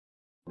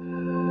Hello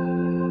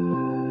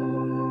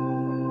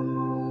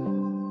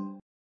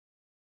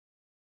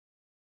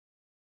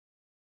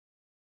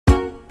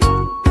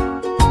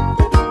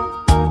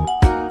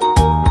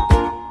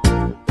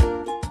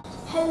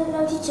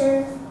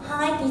teacher.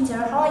 Hi Peter,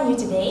 how are you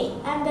today?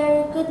 I'm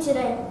very good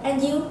today.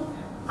 And you?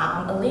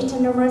 I'm a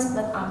little nervous,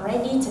 but I'm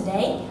ready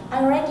today.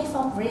 Are you ready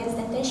for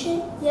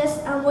presentation?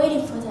 Yes, I'm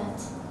waiting for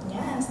that.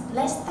 Yes,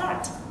 let's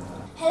start.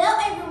 Hello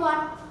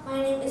everyone.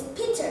 My name is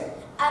Peter.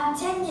 I'm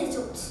 10 years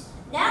old.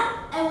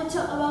 Now I will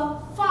talk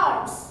about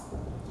farms.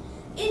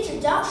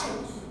 Introduction.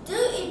 Do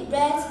you eat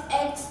bread,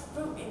 eggs,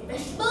 fruit and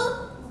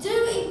vegetables? Do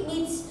you eat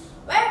meat?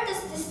 Where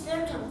does this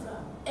food come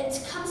from?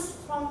 It comes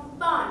from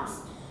barns.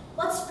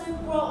 What food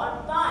grow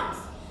on barns?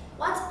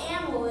 What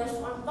animal live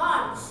on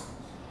barns?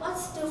 What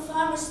do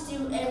farmers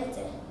do every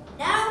day?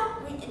 Now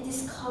we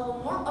discover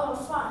more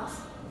about farms.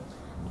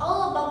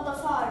 All about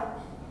the farm.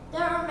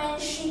 There are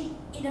many sheep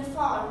in a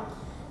farm.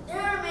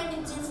 There are many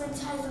different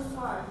types of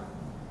farm.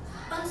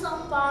 On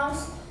some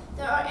farms,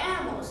 there are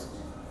animals.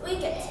 We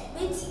get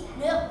meat,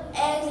 milk,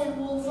 eggs, and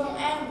wool from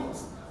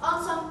animals.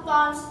 On some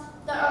farms,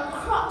 there are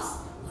crops.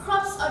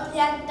 Crops are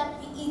plants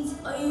that we eat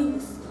or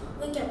use.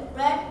 We get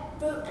bread,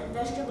 fruit, and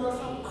vegetables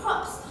from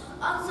crops.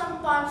 On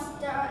some farms,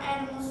 there are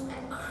animals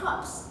and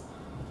crops.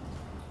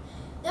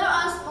 There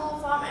are small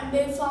farms and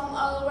big farms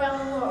all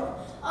around the world.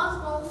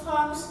 On small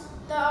farms,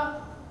 there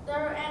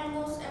are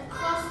animals and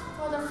crops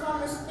for the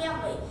farmer's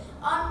family.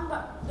 On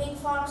big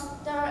farms,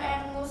 there are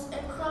animals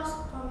and crops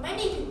for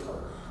many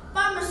people.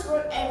 Farmers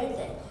work every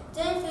day.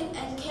 They feed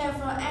and care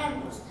for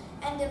animals,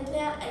 and they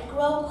plant and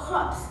grow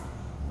crops.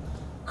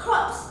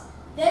 Crops.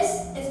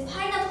 This is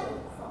pineapple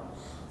crop.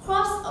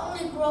 Crops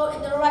only grow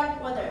in the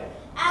right weather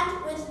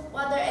and with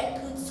weather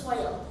and good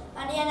soil.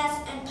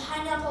 Bananas and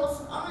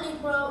pineapples only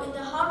grow in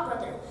the hot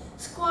weather.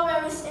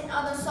 Strawberries and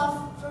other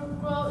soft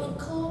fruit grow in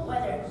cool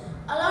weather.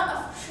 A lot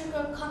of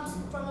sugar comes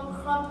from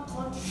a crop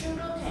called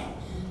sugarcane.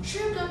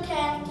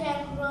 Sugarcane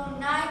can grow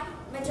 9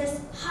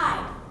 meters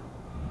high.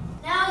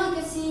 Now you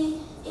can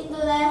see in the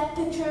left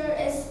picture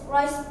is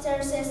rice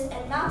terraces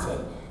and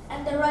mountain,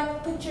 and the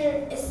right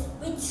picture is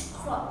wheat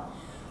crop.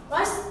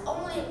 Rice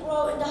only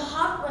grow in the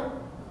hot weather.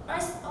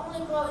 Rice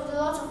only grow in a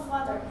lot of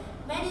water.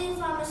 Many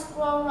farmers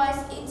grow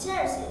rice in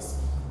terraces.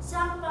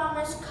 Some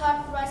farmers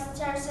cut rice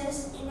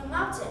terraces in a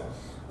mountain.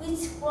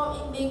 Wheat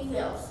grow in big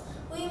fields.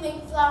 We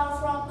make flour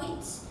from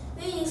wheat.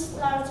 We use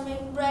flour to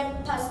make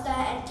bread, pasta,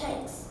 and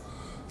cakes.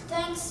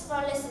 Thanks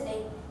for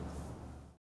listening.